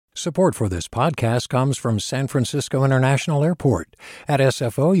Support for this podcast comes from San Francisco International Airport. At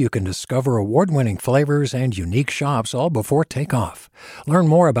SFO, you can discover award-winning flavors and unique shops all before takeoff. Learn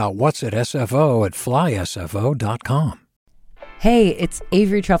more about what's at SFO at flysfo.com. Hey, it's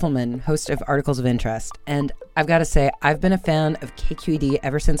Avery Trufelman, host of Articles of Interest, and I've got to say, I've been a fan of KQED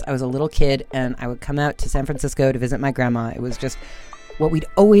ever since I was a little kid, and I would come out to San Francisco to visit my grandma. It was just what we'd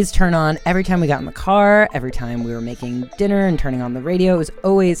always turn on every time we got in the car, every time we were making dinner and turning on the radio. It was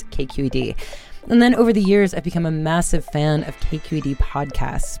always KQED. And then over the years, I've become a massive fan of KQED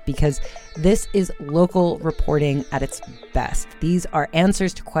podcasts because this is local reporting at its best. These are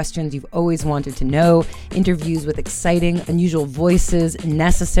answers to questions you've always wanted to know, interviews with exciting, unusual voices,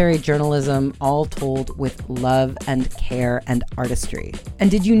 necessary journalism, all told with love and care and artistry. And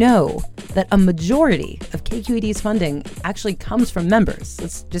did you know that a majority of KQED's funding actually comes from members?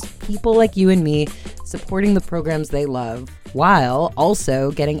 It's just people like you and me supporting the programs they love, while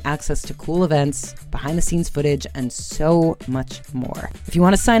also getting access to cool events, behind-the-scenes footage, and so much more. If you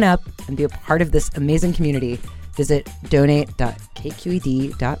want to sign up and be a part of this amazing community, visit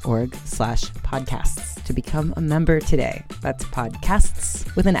donate.kqed.org/podcasts to become a member today. That's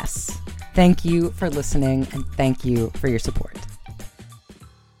podcasts with an S. Thank you for listening, and thank you for your support.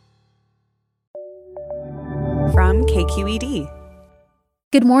 From KQED.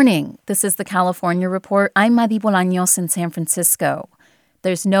 Good morning. This is the California Report. I'm Madi Bolaños in San Francisco.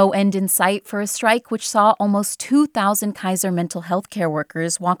 There's no end in sight for a strike which saw almost 2,000 Kaiser mental health care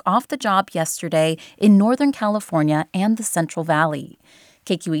workers walk off the job yesterday in Northern California and the Central Valley.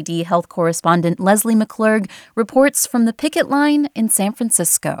 KQED health correspondent Lesley McClurg reports from the picket line in San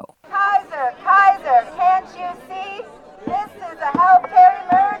Francisco. Kaiser, can't you see? This is a healthcare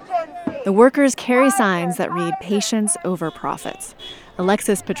emergency. The workers carry signs that read "Patients over profits."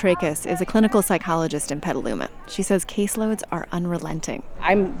 Alexis Petrakis is a clinical psychologist in Petaluma. She says caseloads are unrelenting.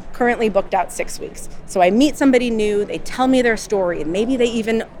 I'm currently booked out 6 weeks. So I meet somebody new, they tell me their story, and maybe they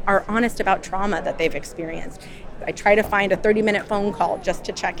even are honest about trauma that they've experienced. I try to find a 30-minute phone call just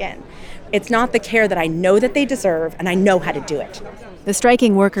to check in. It's not the care that I know that they deserve, and I know how to do it. The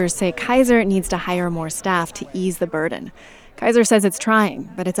striking workers say Kaiser needs to hire more staff to ease the burden. Kaiser says it's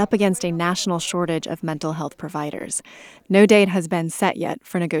trying, but it's up against a national shortage of mental health providers. No date has been set yet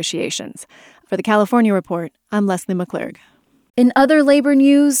for negotiations. For the California Report, I'm Lesley McClurg. In other labor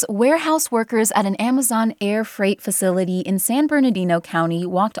news, warehouse workers at an Amazon air freight facility in San Bernardino County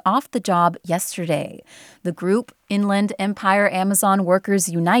walked off the job yesterday. The group, Inland Empire Amazon Workers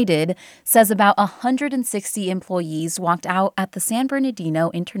United, says about 160 employees walked out at the San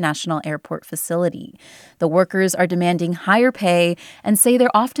Bernardino International Airport facility. The workers are demanding higher pay and say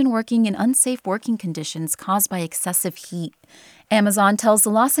they're often working in unsafe working conditions caused by excessive heat. Amazon tells the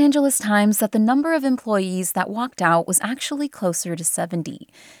Los Angeles Times that the number of employees that walked out was actually closer to 70,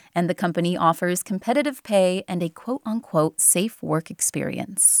 and the company offers competitive pay and a quote-unquote safe work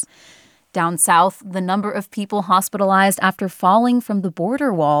experience. Down south, the number of people hospitalized after falling from the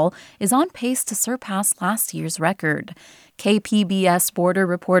border wall is on pace to surpass last year's record. KPBS border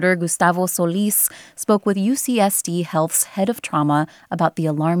reporter Gustavo Solis spoke with UCSD Health's head of trauma about the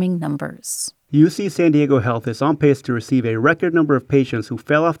alarming numbers. UC San Diego Health is on pace to receive a record number of patients who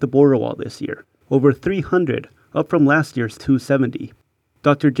fell off the border wall this year, over 300, up from last year's 270.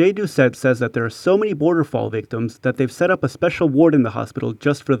 Dr. Jay Doucette says that there are so many border fall victims that they've set up a special ward in the hospital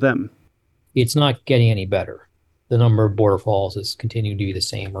just for them. It's not getting any better. The number of border falls is continuing to be the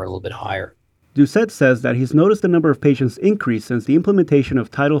same or a little bit higher. Doucette says that he's noticed the number of patients increase since the implementation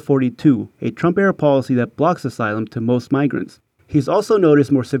of Title 42, a Trump-era policy that blocks asylum to most migrants. He's also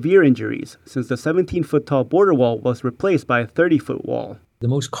noticed more severe injuries since the 17-foot-tall border wall was replaced by a 30-foot wall. The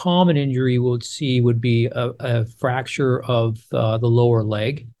most common injury we'll see would be a fracture of the lower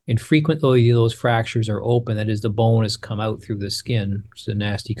leg. And frequently those fractures are open. That is, the bone has come out through the skin. It's a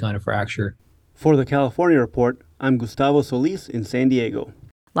nasty kind of fracture. For the California Report, I'm Gustavo Solis in San Diego.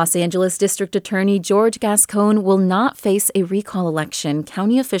 Los Angeles District Attorney George Gascon will not face a recall election,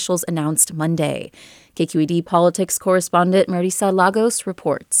 county officials announced Monday. KQED politics correspondent Marisa Lagos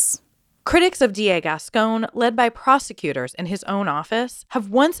reports. Critics of DA Gascon, led by prosecutors in his own office, have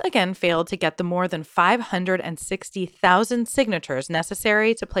once again failed to get the more than 560,000 signatures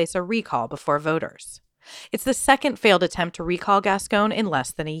necessary to place a recall before voters. It's the second failed attempt to recall Gascon in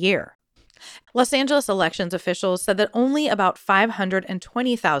less than a year. Los Angeles elections officials said that only about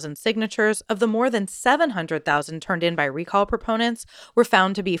 520,000 signatures of the more than 700,000 turned in by recall proponents were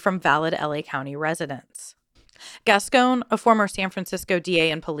found to be from valid LA County residents. Gascon, a former San Francisco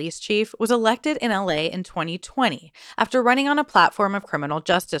DA and police chief, was elected in LA in 2020 after running on a platform of criminal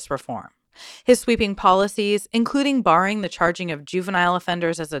justice reform. His sweeping policies, including barring the charging of juvenile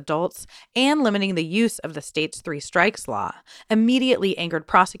offenders as adults and limiting the use of the state's 3 strikes law, immediately angered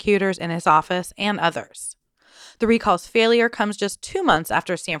prosecutors in his office and others. The recall's failure comes just 2 months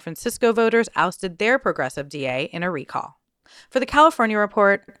after San Francisco voters ousted their progressive DA in a recall. For the California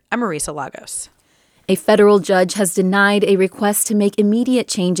Report, I'm Marisa Lagos. A federal judge has denied a request to make immediate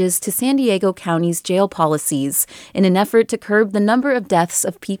changes to San Diego County's jail policies in an effort to curb the number of deaths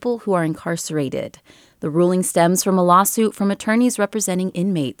of people who are incarcerated. The ruling stems from a lawsuit from attorneys representing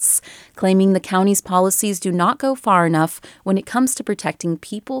inmates, claiming the county's policies do not go far enough when it comes to protecting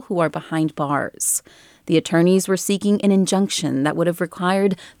people who are behind bars. The attorneys were seeking an injunction that would have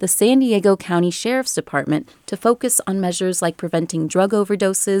required the San Diego County Sheriff's Department to focus on measures like preventing drug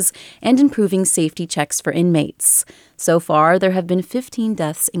overdoses and improving safety checks for inmates. So far, there have been 15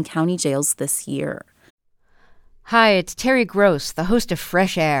 deaths in county jails this year. Hi, it's Terry Gross, the host of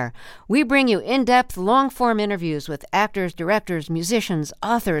Fresh Air. We bring you in-depth, long-form interviews with actors, directors, musicians,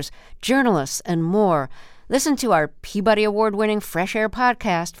 authors, journalists, and more. Listen to our Peabody Award-winning Fresh Air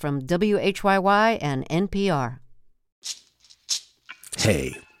podcast from WHYY and NPR.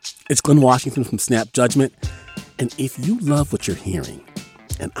 Hey, it's Glenn Washington from Snap Judgment. And if you love what you're hearing,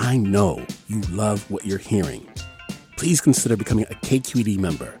 and I know you love what you're hearing, please consider becoming a KQED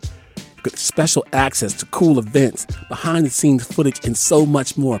member. You get special access to cool events, behind-the-scenes footage, and so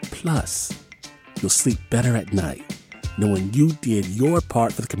much more. Plus, you'll sleep better at night, knowing you did your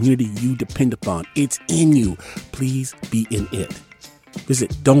part for the community you depend upon. It's in you. Please be in it.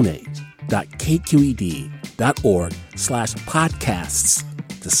 Visit donate.kqed.org/podcasts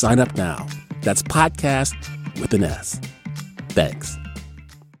to sign up now. That's podcast with an S. Thanks.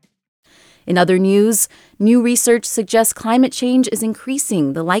 In other news, new research suggests climate change is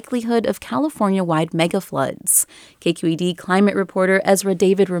increasing the likelihood of California-wide megafloods. KQED climate reporter Ezra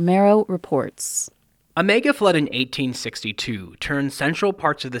David Romero reports. A megaflood in 1862 turned central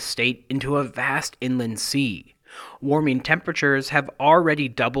parts of the state into a vast inland sea. Warming temperatures have already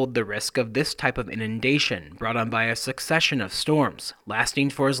doubled the risk of this type of inundation brought on by a succession of storms,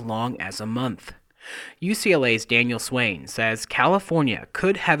 lasting for as long as a month. UCLA's Daniel Swain says California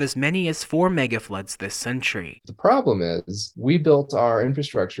could have as many as 4 megafloods this century. The problem is we built our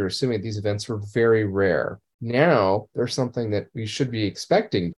infrastructure assuming these events were very rare. Now, there's something that we should be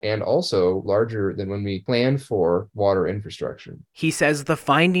expecting and also larger than when we planned for water infrastructure. He says the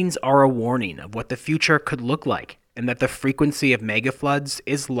findings are a warning of what the future could look like and that the frequency of megafloods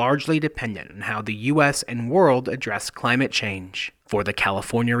is largely dependent on how the U.S. and world address climate change. For the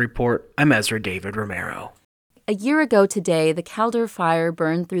California Report, I'm Ezra David Romero. A year ago today, the Caldor Fire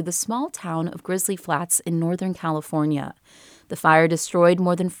burned through the small town of Grizzly Flats in Northern California. The fire destroyed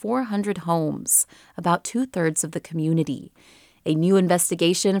more than 400 homes, about 2/3 of the community. A new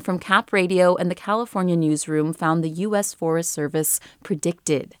investigation from CapRadio and the California Newsroom found the U.S. Forest Service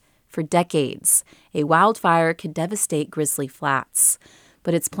predicted, for decades, a wildfire could devastate Grizzly Flats.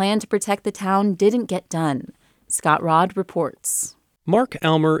 But its plan to protect the town didn't get done. Scott Rod reports. Mark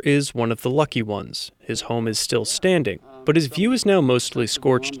Almer is one of the lucky ones. His home is still standing, but his view is now mostly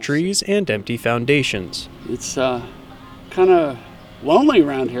scorched trees and empty foundations. It's kind of lonely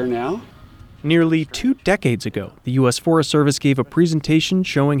around here now. Nearly 2 decades ago, the U.S. Forest Service gave a presentation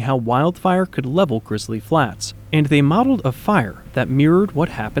showing how wildfire could level Grizzly Flats, and they modeled a fire that mirrored what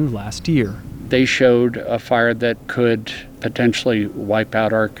happened last year. They showed a fire that could potentially wipe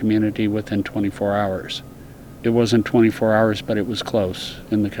out our community within 24 hours. It wasn't 24 hours, but it was close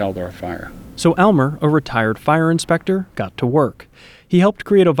in the Caldor Fire. So Almer, a retired fire inspector, got to work. He helped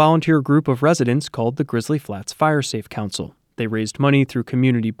create a volunteer group of residents called the Grizzly Flats Fire Safe Council. They raised money through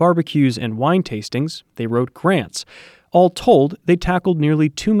community barbecues and wine tastings. They wrote grants. All told, they tackled nearly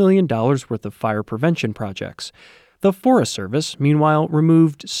 $2 million worth of fire prevention projects. The Forest Service, meanwhile,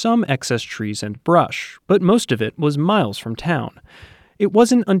 removed some excess trees and brush, but most of it was miles from town. It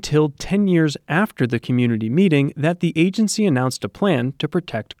wasn't until 10 years after the community meeting that the agency announced a plan to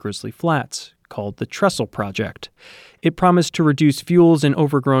protect Grizzly Flats, called the Trestle Project. It promised to reduce fuels in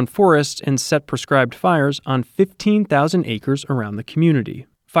overgrown forests and set prescribed fires on 15,000 acres around the community.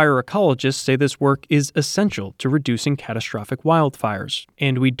 Fire ecologists say this work is essential to reducing catastrophic wildfires,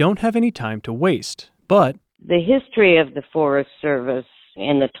 and we don't have any time to waste. But the history of the Forest Service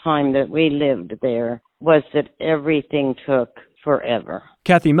in the time that we lived there was that everything took forever.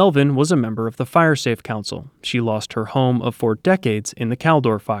 Kathy Melvin was a member of the Fire Safe Council. She lost her home of 4 decades in the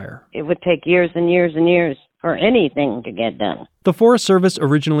Caldor Fire. It would take years and years and years for anything to get done. The Forest Service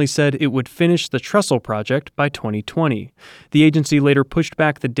originally said it would finish the Trestle Project by 2020. The agency later pushed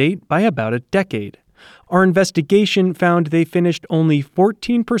back the date by about a decade. Our investigation found they finished only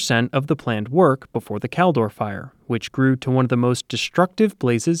 14% of the planned work before the Caldor Fire, which grew to one of the most destructive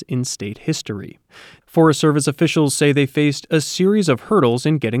blazes in state history. Forest Service officials say they faced a series of hurdles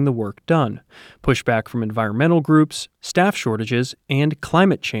in getting the work done. Pushback from environmental groups, staff shortages, and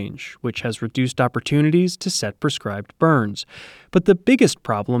climate change, which has reduced opportunities to set prescribed burns. But the biggest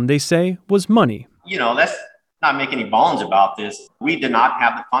problem, they say, was money. Let's not make any bones about this. We did not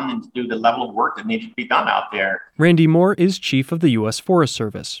have the funding to do the level of work that needed to be done out there. Randy Moore is chief of the U.S. Forest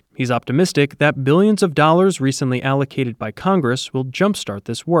Service. He's optimistic that billions of dollars recently allocated by Congress will jumpstart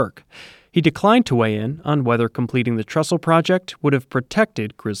this work. He declined to weigh in on whether completing the trestle project would have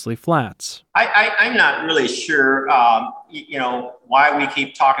protected Grizzly Flats. I'm not really sure, why we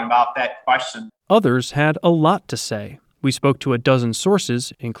keep talking about that question. Others had a lot to say. We spoke to a dozen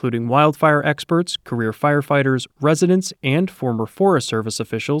sources, including wildfire experts, career firefighters, residents, and former Forest Service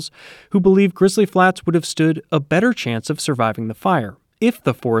officials, who believe Grizzly Flats would have stood a better chance of surviving the fire if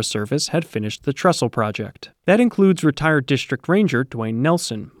the Forest Service had finished the trestle project. That includes retired District Ranger Dwayne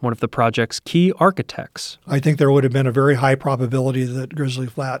Nelson, one of the project's key architects. I think there would have been a very high probability that Grizzly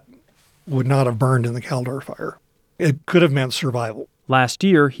Flat would not have burned in the Caldor Fire. It could have meant survival. Last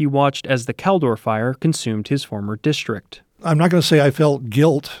year, he watched as the Caldor Fire consumed his former district. I'm not going to say I felt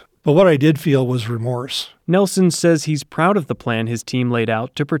guilt, but what I did feel was remorse. Nelson says he's proud of the plan his team laid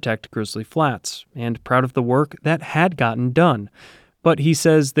out to protect Grizzly Flats, and proud of the work that had gotten done. But he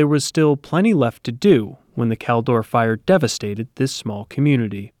says there was still plenty left to do when the Caldor Fire devastated this small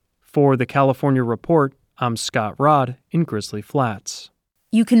community. For the California Report, I'm Scott Rodd in Grizzly Flats.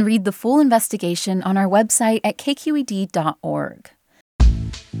 You can read the full investigation on our website at kqed.org.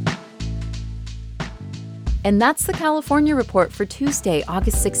 And that's the California Report for Tuesday,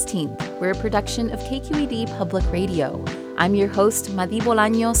 August 16th. We're a production of KQED Public Radio. I'm your host, Madi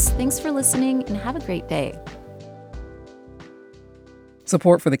Bolaños. Thanks for listening and have a great day.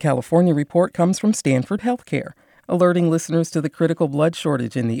 Support for the California Report comes from Stanford Healthcare, alerting listeners to the critical blood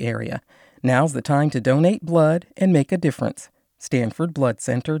shortage in the area. Now's the time to donate blood and make a difference.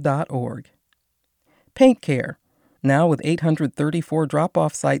 StanfordBloodCenter.org. Paint Care, now with 834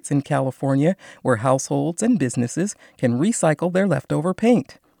 drop-off sites in California where households and businesses can recycle their leftover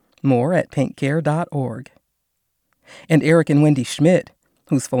paint. More at paintcare.org. And Eric and Wendy Schmidt,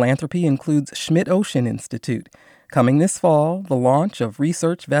 whose philanthropy includes Schmidt Ocean Institute. Coming this fall, the launch of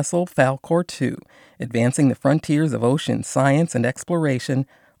research vessel Falkor 2, advancing the frontiers of ocean science and exploration,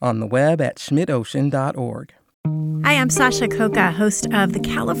 on the web at schmidtocean.org. Hi, I'm Sasha Koka, host of the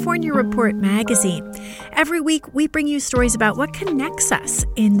California Report magazine. Every week, we bring you stories about what connects us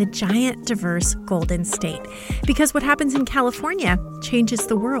in the giant, diverse Golden State. Because what happens in California changes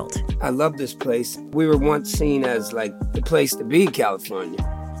the world. I love this place. We were once seen as like the place to be, California.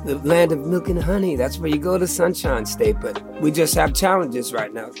 The land of milk and honey. That's where you go to Sunshine State, but we just have challenges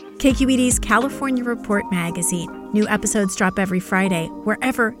right now. KQED's California Report magazine. New episodes drop every Friday,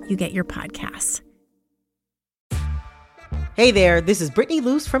 wherever you get your podcasts. Hey there, this is Brittany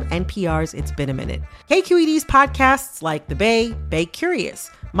Luce from NPR's It's Been a Minute. KQED's podcasts like The Bay, Bay Curious,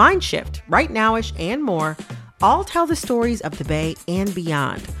 Mind Shift, Right Nowish, and more all tell the stories of the Bay and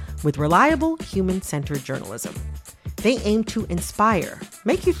beyond with reliable, human-centered journalism. They aim to inspire,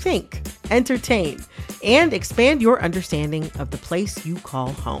 make you think, entertain, and expand your understanding of the place you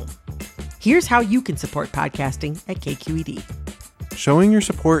call home. Here's how you can support podcasting at KQED. Showing your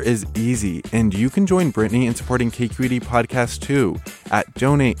support is easy, and you can join Brittany in supporting KQED Podcast too at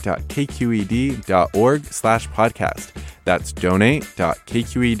donate.kqed.org/podcast. That's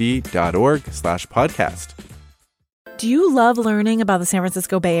donate.kqed.org/podcast. Do you love learning about the San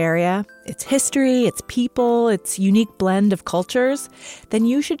Francisco Bay Area, its history, its people, its unique blend of cultures? Then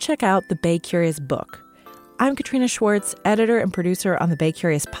you should check out the Bay Curious book. I'm Katrina Schwartz, editor and producer on the Bay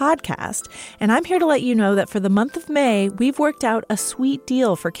Curious podcast, and I'm here to let you know that for the month of May, we've worked out a sweet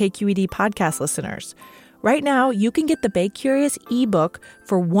deal for KQED podcast listeners. Right now, you can get the Bay Curious ebook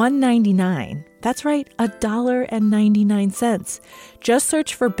for $1.99. That's right, $1.99. Just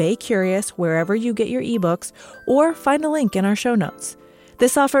search for Bay Curious wherever you get your ebooks, or find a link in our show notes.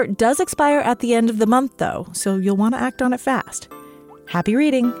 This offer does expire at the end of the month, though, so you'll want to act on it fast. Happy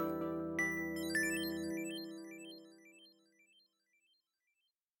reading!